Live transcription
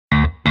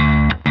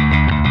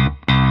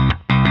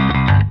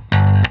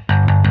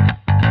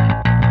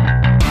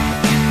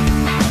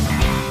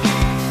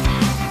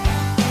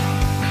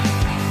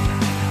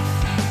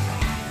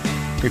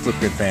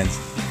Flipgrid fans.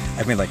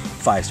 I've made like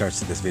 5 starts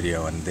to this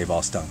video and they've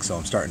all stunk, so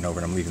I'm starting over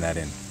and I'm leaving that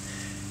in.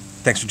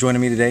 Thanks for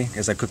joining me today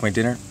as I cook my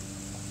dinner.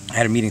 I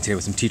had a meeting today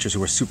with some teachers who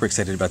were super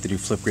excited about the new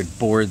Flipgrid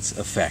boards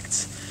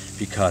effects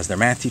because they're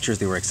math teachers.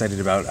 They were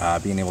excited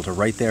about being able to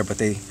write there, but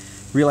they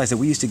realized that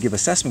we used to give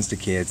assessments to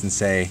kids and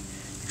say,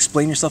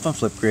 explain yourself on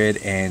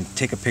Flipgrid and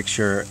take a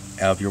picture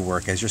of your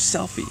work as your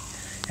selfie.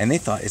 And they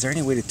thought, is there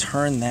any way to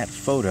turn that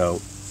photo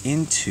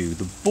into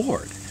the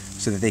board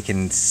so that they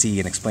can see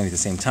and explain at the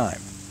same time?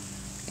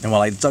 And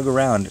while I dug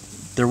around,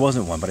 there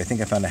wasn't one, but I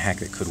think I found a hack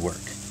that could work.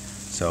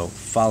 So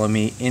follow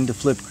me into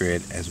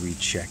Flipgrid as we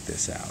check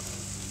this out.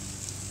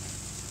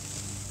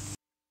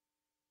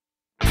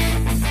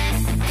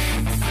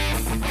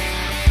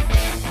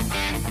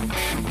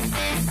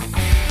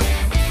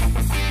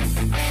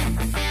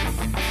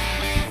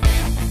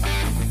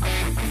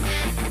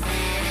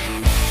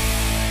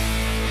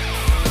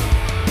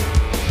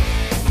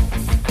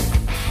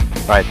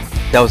 Alright,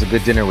 that was a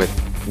good dinner with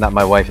not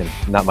my wife and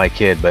not my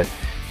kid, but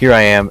here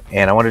I am,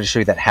 and I wanted to show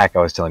you that hack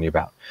I was telling you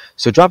about.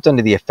 So drop down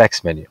to the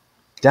effects menu.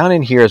 Down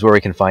in here is where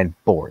we can find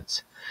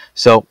boards.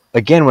 So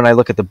again, when I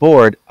look at the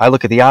board, I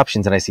look at the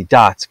options and I see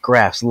dots,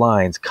 graphs,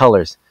 lines,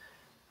 colors,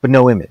 but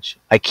no image.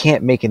 I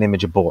can't make an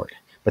image a board,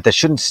 but that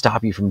shouldn't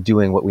stop you from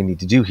doing what we need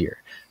to do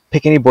here.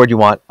 Pick any board you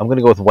want. I'm going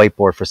to go with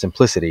whiteboard for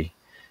simplicity,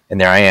 and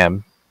there I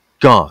am,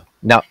 gone.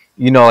 Now,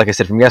 you know, like I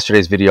said from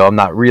yesterday's video, I'm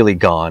not really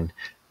gone.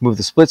 Move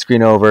the split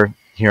screen over,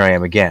 here I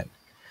am again.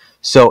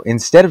 So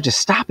instead of just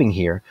stopping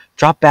here,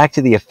 drop back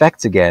to the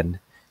effects again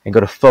and go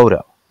to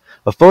photo.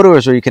 A photo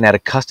is where you can add a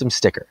custom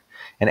sticker.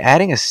 And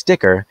adding a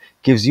sticker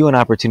gives you an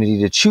opportunity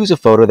to choose a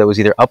photo that was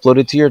either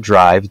uploaded to your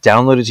drive,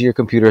 downloaded to your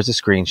computer as a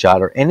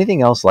screenshot, or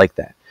anything else like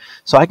that.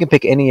 So I can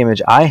pick any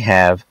image I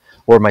have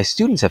or my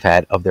students have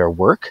had of their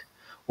work,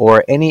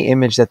 or any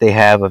image that they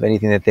have of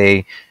anything that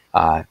they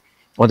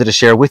wanted to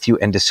share with you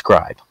and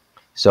describe.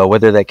 So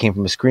whether that came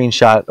from a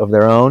screenshot of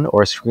their own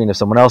or a screen of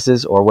someone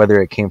else's, or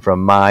whether it came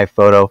from my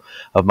photo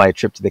of my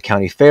trip to the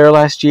county fair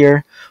last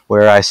year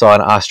where I saw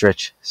an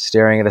ostrich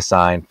staring at a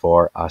sign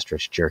for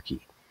ostrich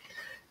jerky.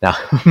 Now,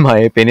 in my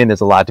opinion,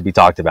 there's a lot to be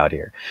talked about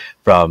here,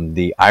 from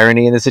the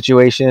irony in the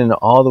situation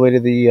all the way to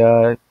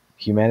the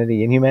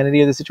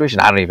inhumanity of the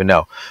situation. I don't even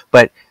know.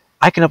 But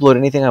I can upload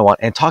anything I want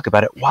and talk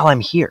about it while I'm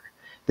here.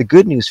 The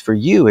good news for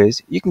you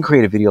is you can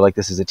create a video like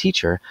this as a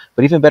teacher,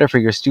 but even better for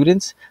your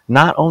students,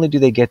 not only do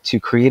they get to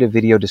create a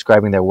video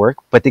describing their work,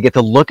 but they get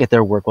to look at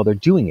their work while they're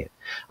doing it.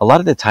 A lot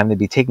of the time they'd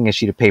be taking a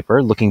sheet of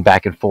paper, looking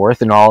back and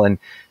forth and all, and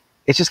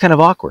it's just kind of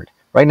awkward.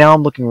 Right now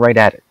I'm looking right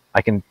at it.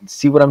 I can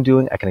see what I'm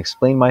doing, I can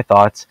explain my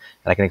thoughts,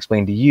 and I can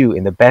explain to you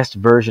in the best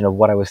version of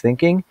what I was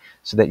thinking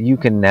so that you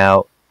can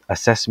now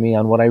assess me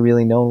on what I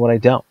really know and what I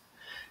don't.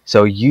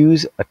 So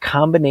use a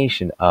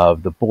combination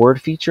of the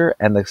board feature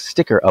and the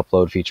sticker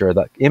upload feature, or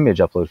the image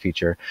upload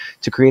feature,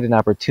 to create an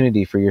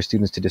opportunity for your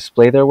students to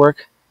display their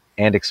work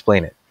and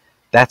explain it.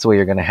 That's the way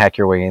you're going to hack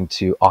your way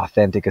into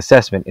authentic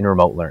assessment in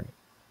remote learning.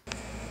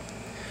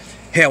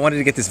 Hey, I wanted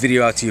to get this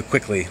video out to you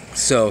quickly,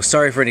 so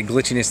sorry for any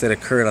glitchiness that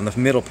occurred on the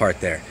middle part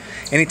there.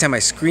 Anytime I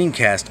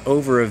screencast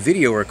over a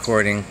video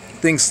recording,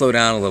 things slow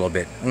down a little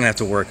bit. I'm going to have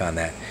to work on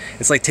that.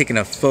 It's like taking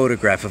a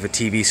photograph of a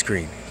TV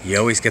screen. You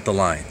always get the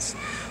lines.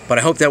 But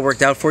I hope that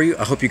worked out for you.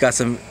 I hope you got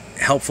some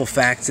helpful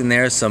facts in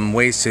there, some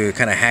ways to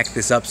kind of hack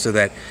this up so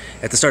that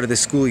at the start of this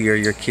school year,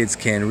 your kids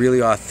can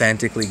really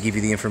authentically give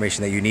you the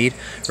information that you need.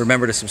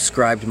 Remember to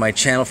subscribe to my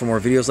channel for more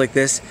videos like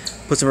this.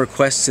 Put some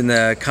requests in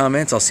the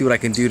comments. I'll see what I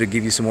can do to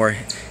give you some more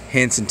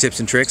hints and tips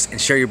and tricks,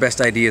 and share your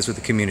best ideas with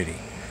the community.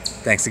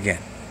 Thanks again.